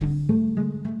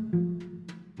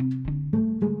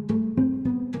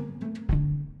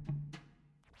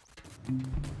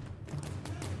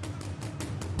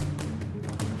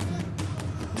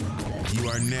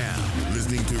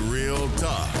listening to Real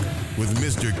Talk with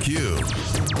Mr. Q,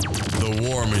 the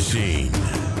War Machine.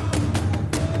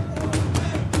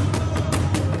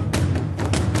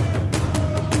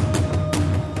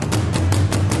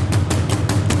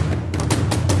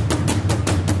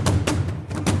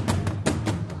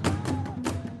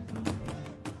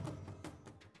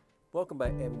 Welcome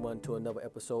back, everyone, to another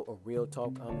episode of Real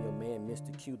Talk. I'm your man,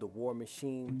 Mr. Q, the War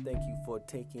Machine. Thank you for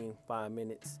taking 5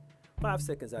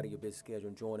 seconds out of your busy schedule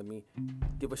and joining me.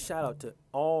 Give a shout out to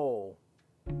all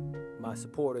my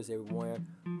supporters everywhere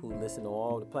who listen on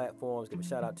all the platforms. Give a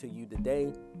shout out to you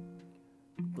today.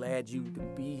 Glad you to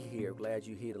be here. Glad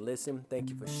you're here to listen. Thank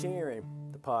you for sharing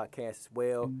the podcast as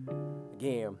well.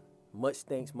 Again, much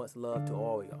thanks, much love to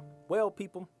all y'all. Well,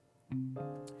 people,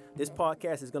 this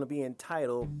podcast is going to be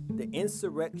entitled The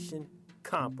Insurrection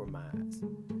Compromise.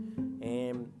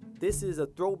 And this is a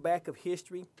throwback of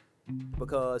history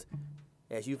because,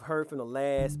 as you've heard from the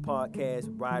last podcast,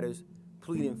 writers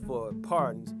pleading for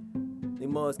pardons, they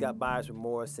must got buyer's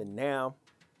remorse, and now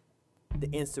the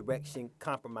insurrection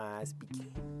compromise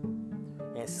began.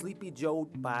 And Sleepy Joe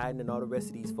Biden and all the rest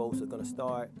of these folks are going to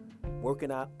start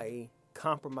working out a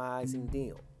compromising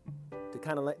deal to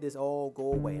kind of let this all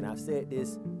go away. And I've said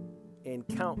this in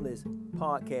countless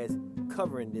podcasts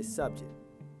covering this subject.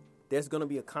 There's going to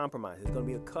be a compromise. There's going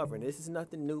to be a covering. This is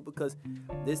nothing new because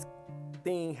this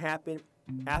thing happened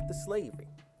after slavery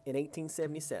in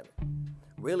 1877.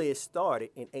 Really, it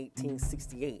started in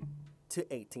 1868 to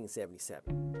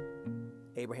 1877.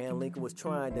 Abraham Lincoln was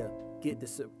trying to get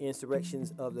the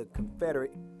insurrections of the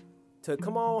Confederate to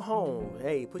come on home.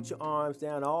 Hey, put your arms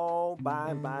down. All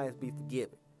by and by be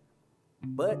forgiven.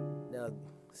 But the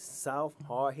South,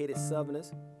 hard-headed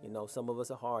Southerners, some of us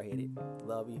are hard-headed,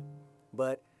 love you,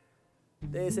 but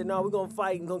they said, no, we're going to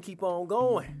fight and going to keep on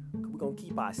going. We're going to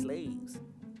keep our slaves.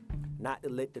 Not to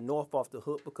let the North off the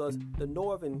hook because the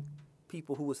Northern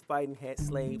people who was fighting had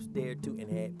slaves there too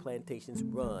and had plantations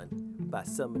run by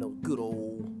some of those good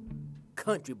old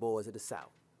country boys of the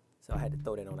South. So I had to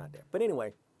throw that on out there. But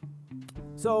anyway,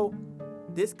 so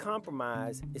this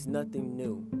compromise is nothing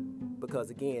new. Because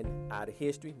again, out of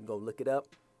history, you can go look it up.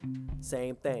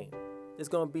 Same thing. There's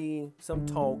gonna be some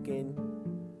talking.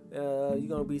 You're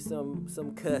gonna be some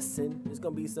cussing. There's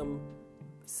gonna be some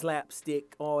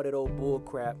slapstick, all that old bull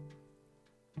crap.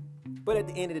 But at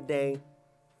the end of the day,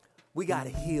 we gotta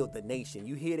heal the nation.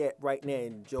 You hear that right now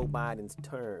in Joe Biden's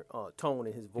tone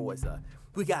in his voice.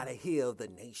 We gotta heal the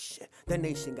nation. The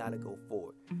nation gotta go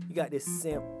forward. You got this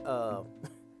simp.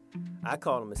 I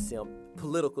call him a simp,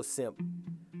 political simp.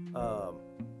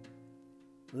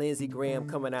 Lindsey Graham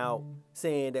coming out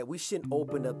saying that we shouldn't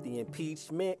open up the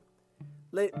impeachment.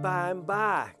 Let it by and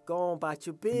by. Go on about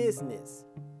your business.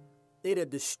 It'll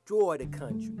destroy the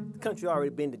country. The country already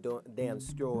been damn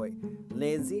destroyed.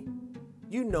 Lindsey,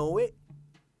 you know it.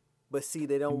 But see,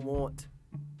 they don't want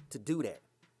to do that.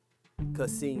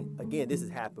 Because see, again, this has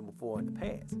happened before in the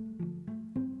past.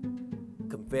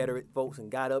 Confederate folks and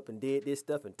got up and did this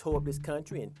stuff and tore up this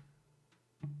country, and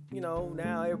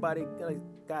now everybody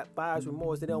got buyer's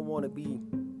remorse. They don't want to be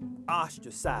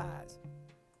ostracized.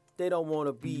 They don't want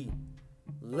to be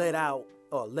let out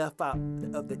or left out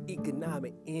of the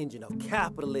economic engine of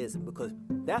capitalism, because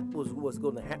that was what's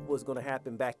going to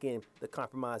happen back in the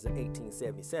Compromise of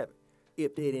 1877.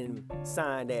 If they didn't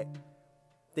sign that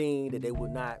thing that they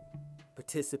would not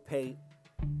participate,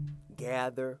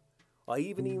 gather, or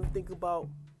even think about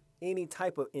any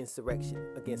type of insurrection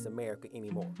against America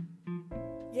anymore.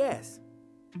 Yes,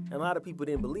 and a lot of people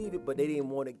didn't believe it, but they didn't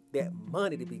want that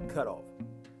money to be cut off.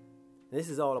 And this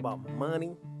is all about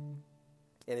money.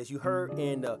 And as you heard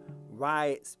in the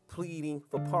riots pleading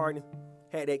for pardon,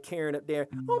 had that Karen up there,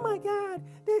 oh my God,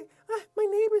 my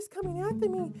neighbor's coming after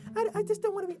me. I just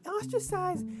don't want to be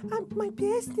ostracized. My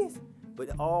business.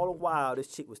 But all the while, this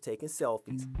chick was taking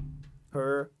selfies.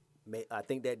 I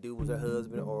think that dude was her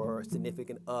husband or her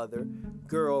significant other,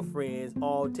 girlfriends,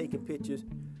 all taking pictures.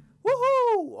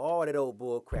 Woohoo! All that old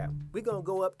bull crap. We're going to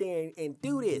go up there and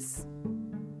do this.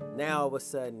 Now, all of a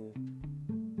sudden,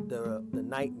 the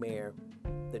nightmare,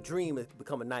 the dream has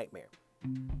become a nightmare.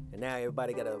 And now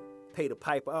everybody got to pay the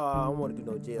piper. Oh, I don't want to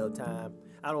do no jail time.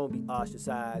 I don't want to be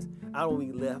ostracized. I don't want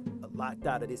to be left locked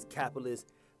out of this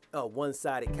capitalist,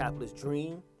 one-sided capitalist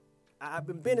dream. I've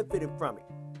been benefiting from it.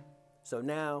 So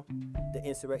now the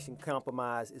insurrection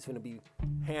compromise is going to be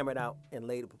hammered out and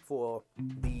laid before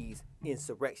these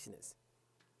insurrectionists.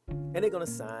 And they're going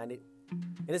to sign it.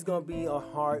 And it's going to be a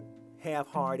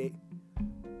half-hearted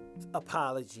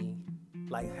apology.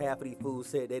 Like half of these fools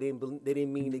said they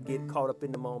didn't mean to get caught up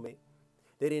in the moment.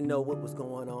 They didn't know what was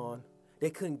going on.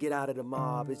 They couldn't get out of the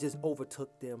mob. It just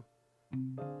overtook them.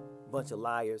 bunch of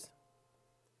liars.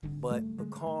 But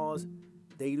because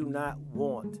they do not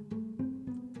want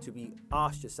to be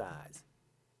ostracized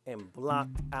and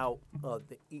blocked out of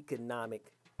the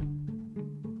economic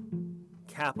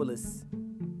capitalist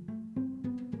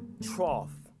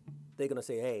trough, they're going to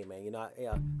say, hey, man,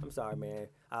 I'm sorry, man.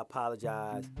 I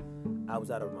apologize. I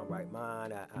was out of my right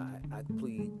mind. I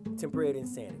plead temporary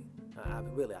insanity. I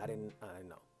didn't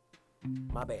know.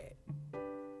 My bad.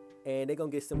 And they're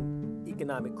going to get some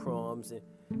economic crumbs, and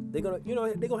they're going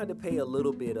to have to pay a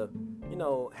little bit of,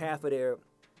 half of their,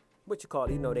 their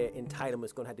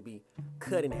entitlement's going to have to be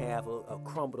cut in half or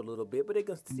crumbled a little bit, but they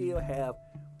can still have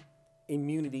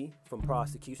immunity from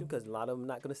prosecution because a lot of them are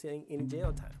not going to see any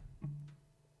jail time.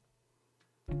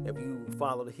 If you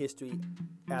follow the history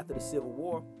after the Civil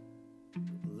War,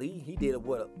 Lee, he did a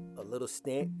little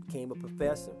stint, became a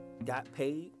professor, got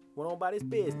paid, went on about his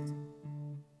business.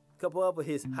 A couple of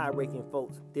his high-ranking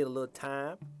folks did a little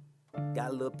time, got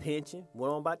a little pension,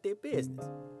 went on about their business.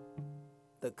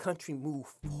 The country moved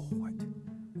forward.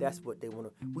 That's what they want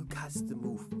to. We got to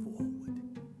move forward.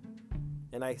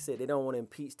 And like I said, they don't want to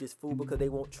impeach this fool because they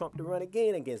want Trump to run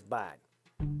again against Biden.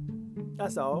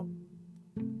 That's all.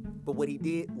 But what he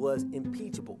did was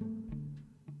impeachable.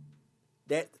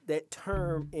 That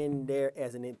term in there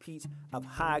as an impeach of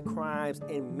high crimes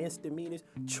and misdemeanors,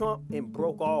 Trump and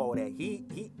broke all that. He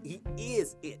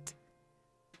is it.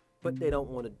 But they don't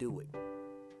want to do it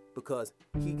because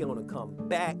he's going to come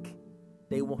back.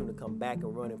 They want him to come back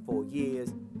and run in 4 years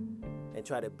and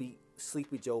try to beat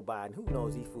sleepy Joe Biden. Who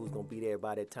knows? These fools going to be there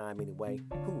by that time anyway.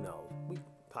 Who knows?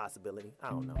 Possibility. I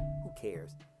don't know. Who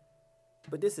cares?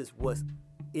 But this is what's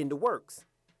in the works.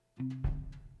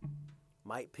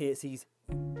 Mike Pence, he's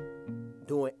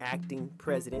doing acting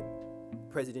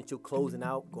presidential closing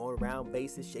out, going around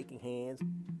bases, shaking hands,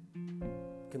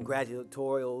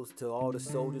 congratulatorials to all the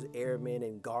soldiers, airmen,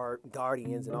 and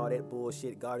guardians and all that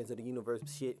bullshit, guardians of the universe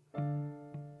shit.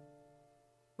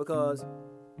 Because,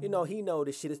 he know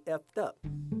this shit is effed up.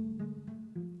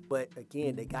 But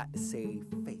again, they got to save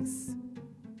face.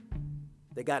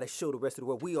 They got to show the rest of the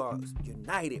world we are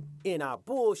united in our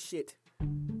bullshit.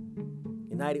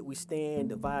 United we stand,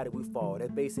 divided we fall.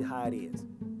 That's basically how it is.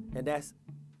 And that's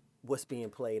what's being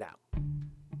played out.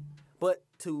 But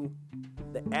to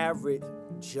the average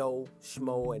Joe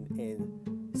Schmo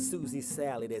and Susie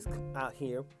Sally that's out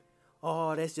here,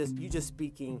 that's just, you just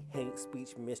speaking hate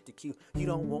speech, Mr. Q. You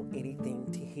don't want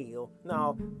anything to heal.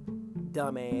 No,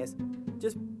 dumbass.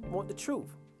 Just want the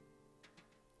truth.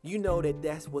 You know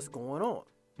that's what's going on.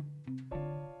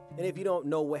 And if you don't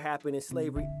know what happened in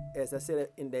slavery, as I said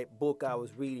in that book I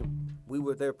was reading, We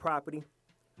Were Their Property,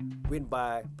 written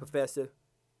by Professor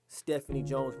Stephanie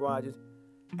Jones Rogers,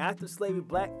 after slavery,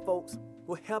 black folks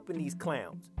were helping these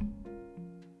clowns.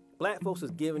 Black folks was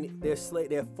giving their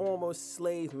former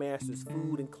slave masters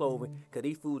food and clothing because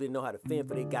these fools didn't know how to fend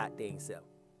for their goddamn self.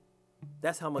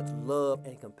 That's how much love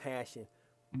and compassion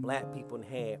black people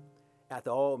had.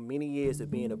 After all many years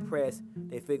of being oppressed,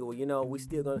 they figure, we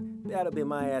still that'll be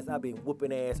my ass. I've been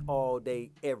whooping ass all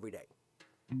day, every day.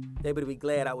 They better be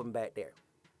glad I wasn't back there.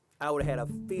 I would have had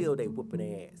a field day whooping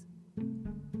their ass.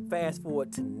 Fast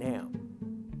forward to now.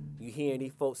 You hearing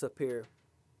these folks up here,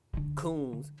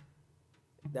 coons,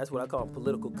 that's what I call them,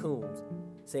 political coons,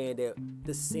 saying that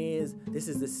this is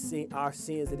the sin, our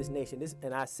sins of this nation.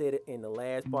 And I said it in the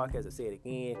last podcast, I said it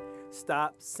again.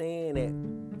 Stop saying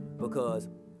that because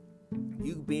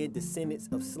you being descendants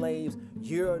of slaves,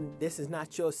 this is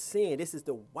not your sin. This is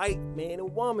the white man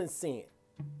and woman's sin.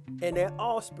 And their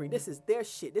offspring, this is their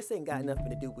shit. This ain't got nothing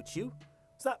to do with you.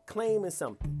 Stop claiming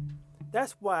something.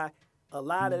 That's why a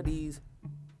lot of these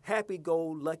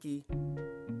happy-go-lucky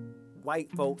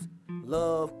white folks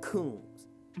love coons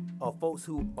or folks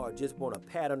who are just want a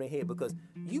pat on their head because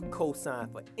you co-sign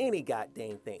for any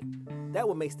goddamn thing. That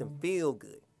what makes them feel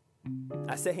good.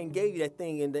 I said and gave you that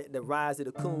thing in the Rise of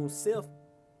the Coon Self.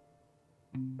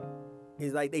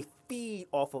 It's like they feed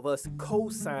off of us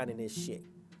co-signing this shit.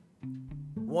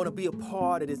 Want to be a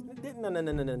part of this.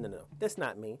 No. That's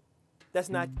not me.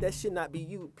 That should not be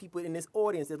you. People in this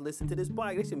audience that listen to this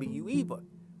blog, that shouldn't be you either.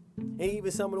 And even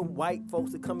some of the white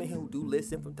folks that come in here who do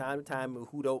listen from time to time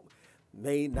who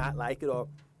may not like it or,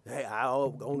 hey, I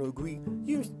don't agree.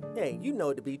 You know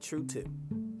it to be true too.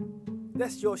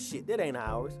 That's your shit. That ain't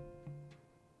ours.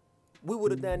 We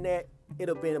would have done that, it'd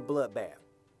have been a bloodbath.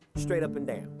 Straight up and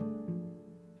down.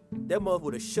 That mother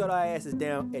would have shut our asses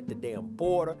down at the damn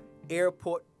border,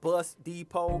 airport, bus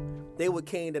depot. They would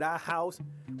came to our house.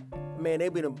 Man, they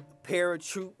been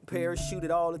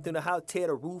parachuted all through the house, tear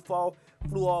the roof off,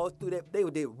 flew all through that. They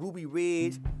did Ruby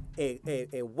Ridge,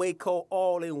 and Waco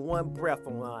all in one breath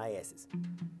on our asses.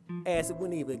 Asses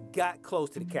wouldn't even got close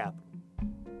to the Capitol.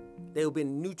 They have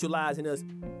been neutralizing us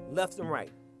left and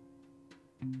right.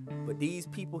 But these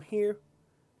people here,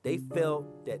 they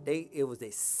felt that it was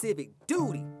a civic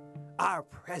duty. Our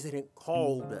president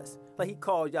called us. Like he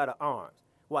called y'all to arms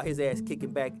while his ass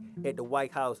kicking back at the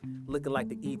White House looking like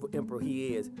the evil emperor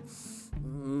he is.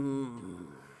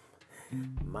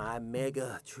 My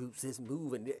mega troops is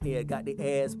moving. Yeah, got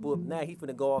the ass whooped. Now he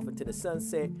finna go off into the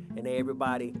sunset and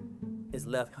everybody is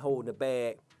left holding the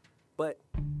bag. But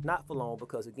not for long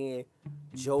because, again,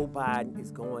 Joe Biden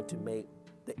is going to make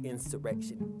the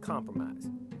insurrection compromise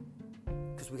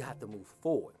because we have to move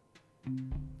forward.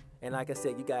 And like I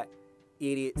said, you got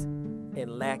idiots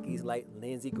and lackeys like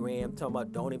Lindsey Graham talking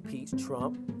about don't impeach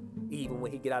Trump. Even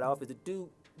when he get out of office, the dude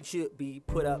should be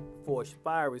put up for a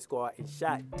firing squad and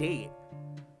shot dead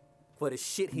for the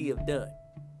shit he have done.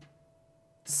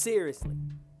 Seriously.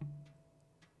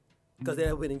 Because there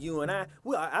have been you and I,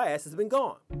 well, our asses have been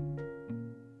gone.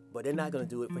 But they're not going to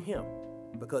do it for him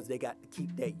because they got to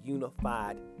keep that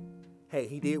unified. Hey,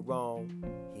 he did wrong.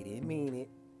 He didn't mean it.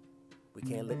 We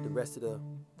can't let the rest of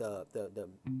the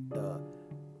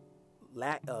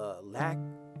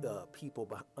people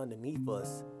underneath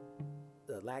us,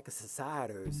 the lack of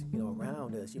societies,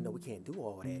 around us, we can't do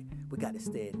all that. We got to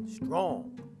stand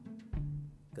strong.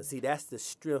 Because, see, that's the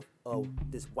strength of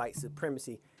this white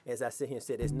supremacy. As I sit here and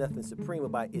said, there's nothing supreme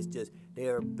about it. It's just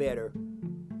they're better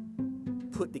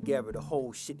put together, the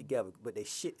whole shit together. But their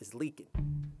shit is leaking.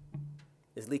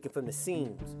 It's leaking from the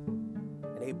seams.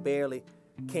 And they barely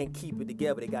can't keep it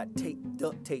together. They got tape,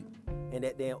 duct tape. And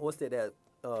that damn, what that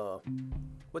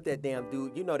damn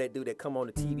dude, that dude that come on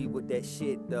the TV with that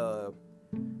shit,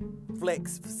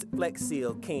 Flex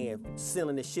Seal can,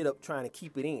 sealing the shit up, trying to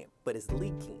keep it in. But it's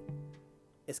leaking.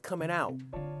 It's coming out.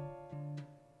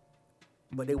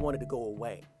 But they wanted to go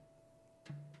away.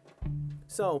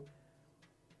 So,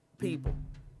 people,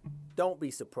 don't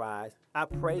be surprised. I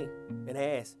pray and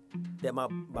ask that my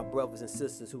brothers and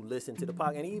sisters who listen to the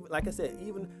podcast, and even, like I said,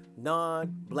 even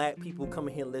non-black people come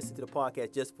in here and listen to the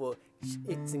podcast just for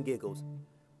shits and giggles.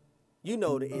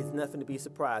 That it's nothing to be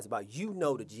surprised about.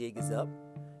 The jig is up.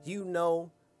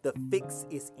 The fix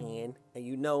is in.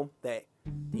 And that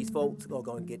these folks are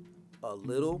going to get a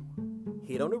little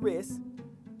hit on the wrist.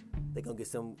 They're going to get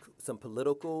some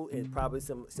political and probably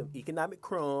some economic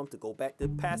crumbs to go back to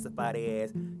pacify their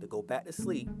ass, to go back to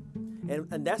sleep.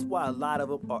 And that's why a lot of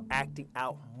them are acting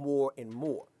out more and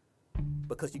more.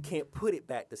 Because you can't put it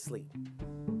back to sleep.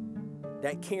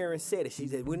 That Karen said it. She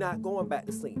said, we're not going back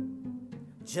to sleep.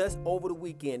 Just over the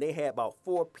weekend, they had about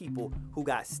 4 people who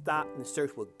got stopped and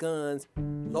searched with guns,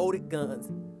 loaded guns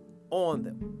on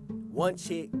them. One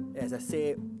chick, as I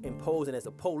said, imposing as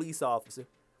a police officer.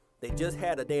 They just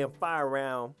had a damn fire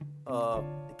around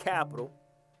the Capitol.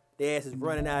 Their asses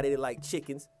running out of it like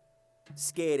chickens,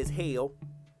 scared as hell.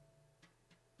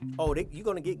 Oh, you're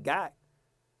going to get got.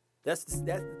 That's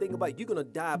the thing about it. You're going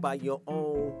to die by your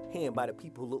own hand, by the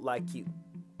people who look like you.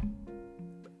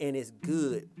 And it's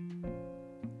good.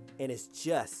 And it's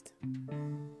just.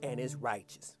 And it's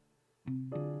righteous.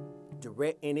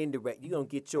 Direct and indirect, you're going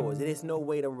to get yours. And there's no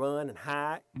way to run and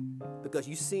hide. Because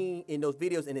you seen in those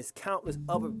videos, and there's countless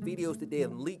other videos that they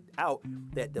have leaked out,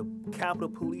 that the Capitol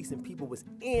Police and people was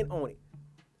in on it.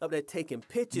 Up there taking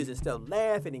pictures and stuff,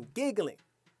 laughing and giggling.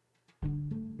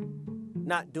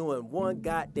 Not doing one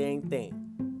goddamn thing.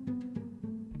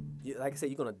 Like I said,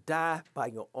 you're going to die by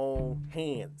your own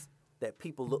hands. That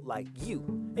people look like you.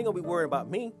 Ain't going to be worried about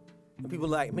me. And people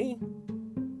like me,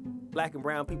 black and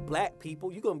brown people, black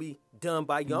people, you're going to be done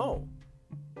by your own.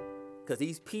 Because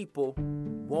these people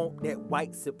want that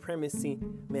white supremacy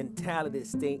mentality to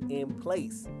stay in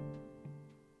place.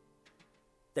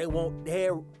 They want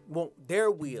their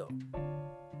will.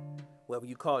 Whether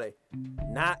you call it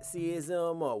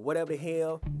Nazism or whatever the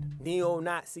hell,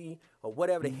 neo-Nazi or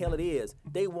whatever the hell it is,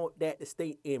 they want that to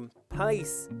stay in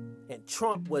place. And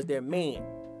Trump was their man.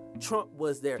 Trump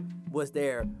was their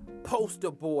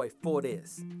poster boy for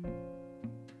this.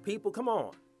 People, come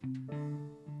on.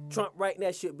 Trump right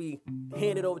now should be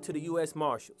handed over to the U.S.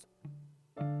 Marshals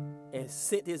and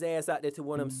sent his ass out there to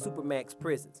one of them Supermax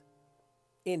prisons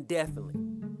indefinitely.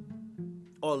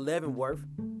 Or Leavenworth.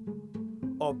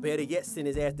 Or better yet, send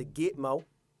his ass to Gitmo.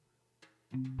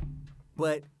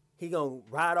 But he gonna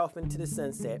ride off into the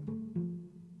sunset.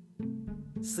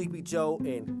 Sleepy Joe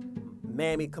and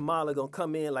Mammy Kamala gonna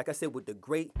come in, like I said, with the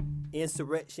great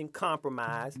insurrection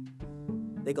compromise.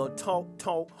 They gonna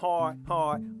talk hard,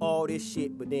 all this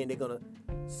shit, but then they're gonna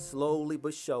slowly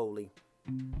but surely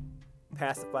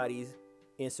pacify these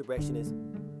insurrectionists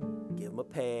give them a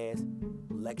pass,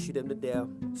 lecture them to death,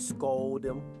 scold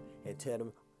them, and tell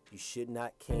them you should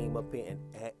not came up here and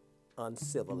act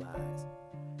uncivilized.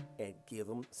 And give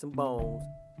them some bones,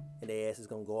 and their ass is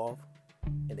gonna go off,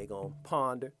 and they're gonna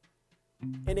ponder,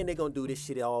 and then they're gonna do this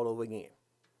shit all over again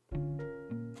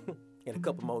in a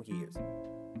couple more years.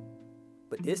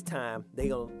 But this time they're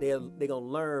gonna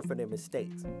learn from their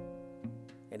mistakes,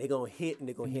 and they're gonna hit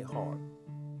hard.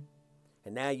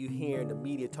 And now you hearing the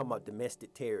media talking about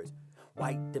domestic terrorists,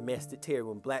 white domestic terror.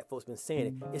 When black folks been saying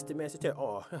it, it's domestic terror.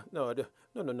 Oh no,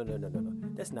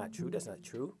 that's not true. That's not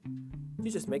true.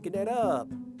 You're just making that up.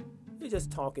 You're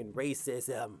just talking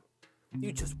racism.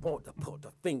 You just want to put the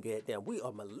finger at them. We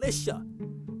are militia,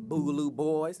 Boogaloo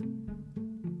boys,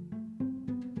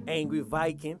 Angry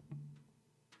Viking,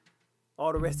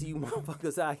 all the rest of you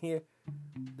motherfuckers out here,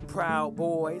 the Proud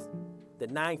Boys, the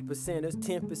 9th percenters,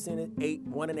 10 percenters,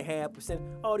 1.5%.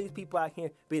 All these people out here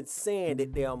been saying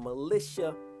that they are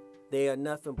militia. They are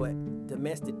nothing but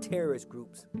domestic terrorist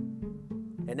groups.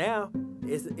 And now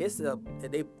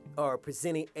they are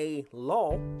presenting a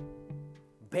law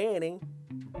banning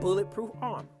bulletproof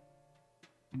armor.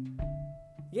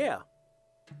 Yeah,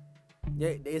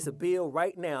 there's a bill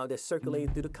right now that's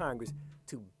circulating through the Congress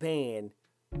to ban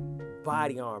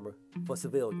body armor for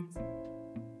civilians.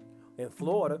 In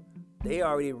Florida, they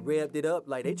already revved it up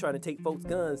like they trying to take folks'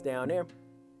 guns down there.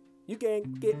 You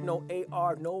can't get no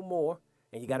AR no more,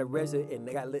 and you got to register, and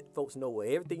they got to let folks know where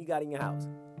everything you got in your house.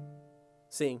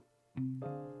 See,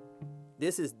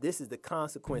 this is the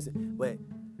consequence. But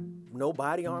no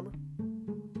body armor.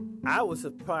 I was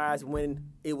surprised when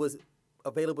it was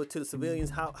available to the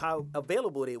civilians how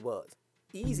available it was,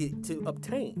 easy to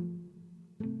obtain.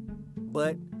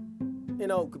 But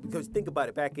because think about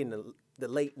it, back in the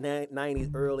late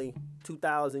 90s, early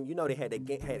 2000s, they had a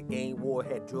gang war,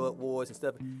 had drug wars and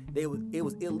stuff. It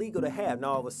was illegal to have.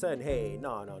 Now all of a sudden, hey,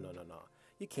 no,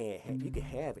 you can't have. You can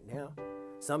have it now.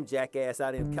 Some jackass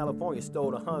out in California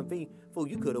stole a Humvee. Fool,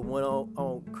 you could have went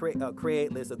on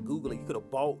Craigslist or Google it. You could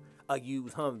have bought a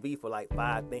used Humvee for like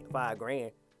 $5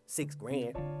 grand, $6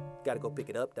 grand. Got to go pick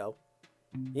it up though.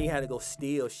 You ain't had to go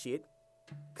steal shit,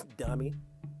 dummy.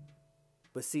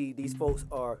 But see, these folks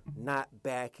are not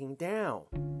backing down.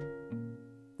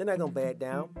 They're not gonna back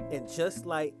down. And just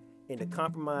like in the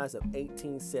Compromise of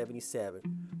 1877,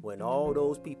 when all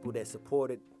those people that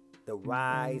supported the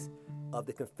rise of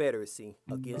the Confederacy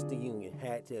against the Union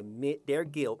had to admit their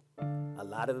guilt, a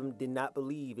lot of them did not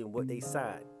believe in what they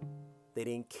signed. They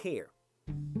didn't care.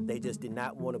 They just did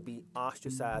not want to be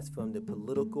ostracized from the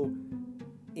political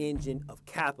engine of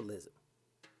capitalism.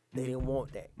 They didn't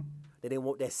want that. They didn't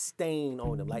want that stain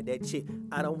on them, like that shit.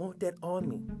 I don't want that on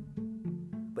me.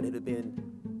 But it'd have been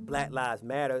Black Lives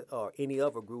Matter or any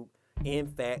other group, in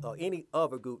fact, or any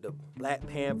other group, the Black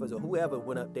Panthers or whoever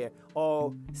went up there,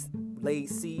 all laid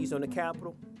siege on the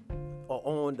Capitol or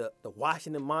on the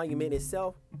Washington Monument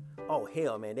itself. Oh,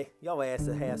 hell, man. Y'all ass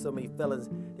to have so many felons.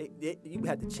 You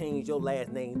have to change your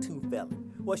last name to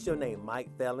Felon. What's your name?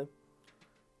 Mike Felon?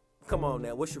 Come on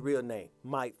now. What's your real name?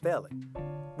 Mike Felon.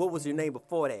 What was your name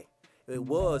before that? It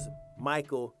was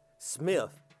Michael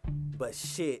Smith. But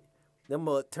shit, them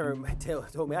mother told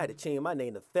me I had to change my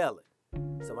name to Felon.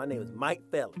 So my name is Mike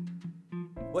Felon.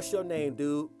 What's your name,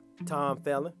 dude? Tom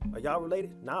Felon. Are y'all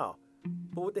related? Nah.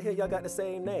 But what the hell y'all got the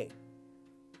same name?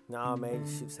 Nah, man.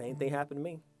 Shoot, same thing happened to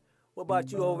me. What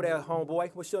about you over there,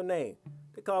 homeboy? What's your name?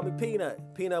 They call me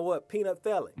Peanut. Peanut what? Peanut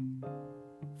Felon.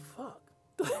 Fuck.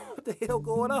 What the hell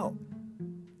going on?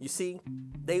 You see,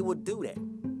 they would do that.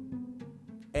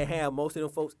 And have most of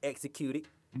them folks executed,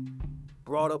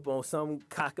 brought up on some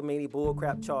cockamamie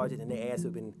bullcrap charges, and their ass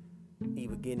have been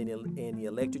either getting in the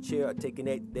electric chair or taking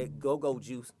that go-go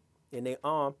juice in their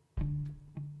arm.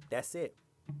 That's it.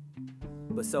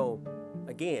 But so,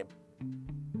 again,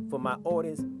 for my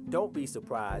audience, don't be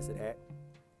surprised at that.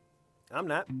 I'm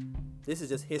not. This is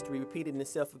just history repeating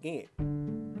itself again.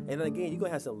 And then again, you're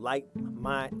going to have some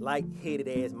light-headed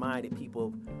ass minded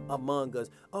people among us.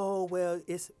 Oh, well,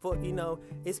 it's for,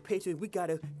 it's patriots. We got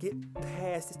to get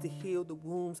past this to heal the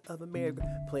wounds of America.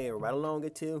 Playing right along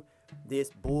into this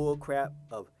bull crap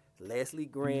of Leslie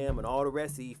Graham and all the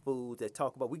rest of these fools that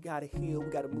talk about we got to heal,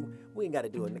 we got to move. We ain't got to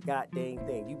do a goddamn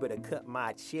thing. You better cut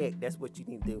my check. That's what you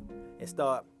need to do. And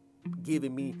start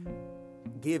giving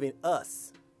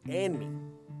us and me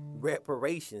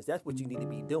reparations. That's what you need to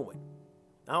be doing.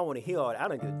 I don't want to hear all that. I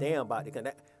don't give a damn about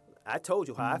it. I told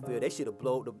you how I feel. They should have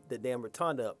blown the damn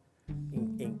rotunda up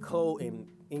and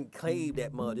enclave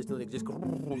that mud. Just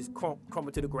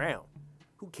crumble to the ground.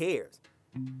 Who cares?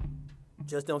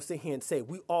 Just don't sit here and say,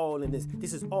 we all in this.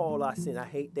 This is all our sin. I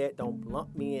hate that. Don't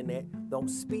lump me in that. Don't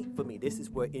speak for me. This is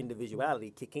where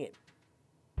individuality kick in.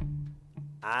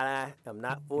 I am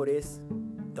not for this.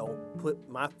 Don't put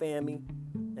my family,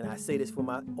 and I say this for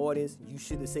my audience, you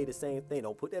should say the same thing.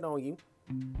 Don't put that on you.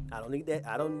 I don't need that.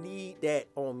 I don't need that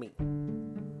on me.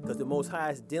 Because the Most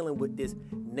High is dealing with this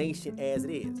nation as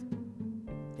it is.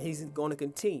 And he's going to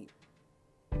continue.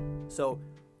 So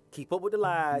keep up with the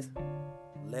lies.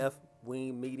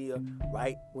 Left-wing media,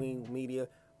 right-wing media,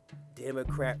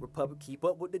 Democrat, Republican. Keep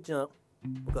up with the junk.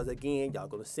 Because again, y'all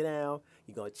going to sit down.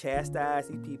 You're going to chastise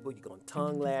these people. You're going to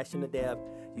tongue lash them to death.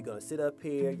 You're going to sit up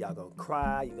here. Y'all going to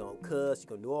cry. You're going to cuss. You're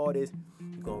going to do all this.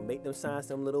 You're going to make them sign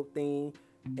some little thing.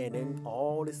 And then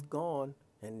all this gone.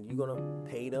 And you're going to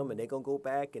pay them. And they're going to go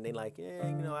back. And they're like, yeah,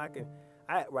 you know, I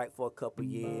act right for a couple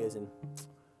years. And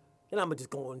I'm just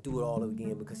going to do it all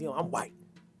again because, you know, I'm white.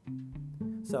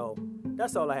 So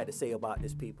that's all I had to say about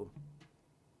this, people.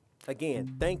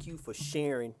 Again, thank you for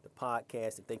sharing the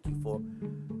podcast, and thank you for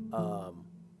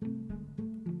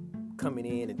coming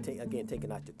in and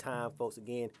taking out your time, folks.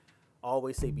 Again,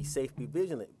 always say be safe, be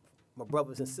vigilant. My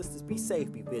brothers and sisters, be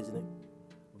safe, be vigilant.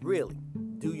 Really,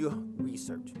 do your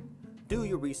research. Do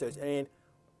your research. And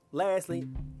lastly,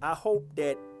 I hope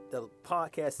that the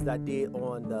podcast that I did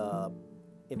on the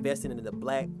investing in the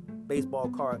black baseball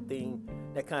card thing,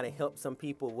 that kind of helped some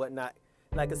people, whatnot.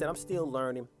 Like I said, I'm still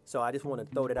learning, so I just want to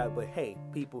throw that out. But hey,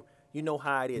 people, you know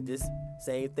how it is. This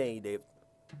same thing. They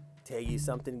tell you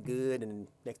something good, and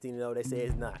next thing you know, they say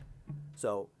it's not.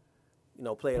 So, you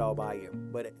know, play it all by ear.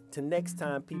 But till next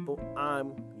time, people,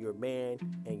 I'm your man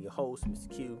and your host, Mr.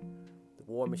 Q, the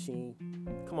War Machine.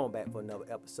 Come on back for another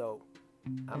episode.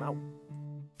 I'm out.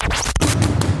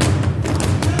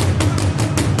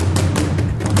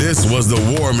 This was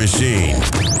the War Machine.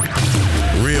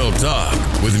 Real talk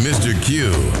with Mr.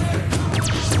 Q.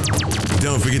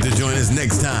 Don't forget to join us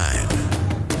next time.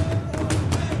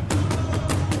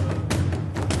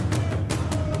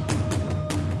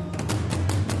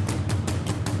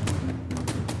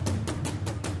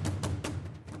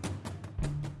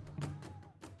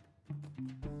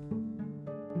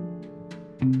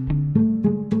 you.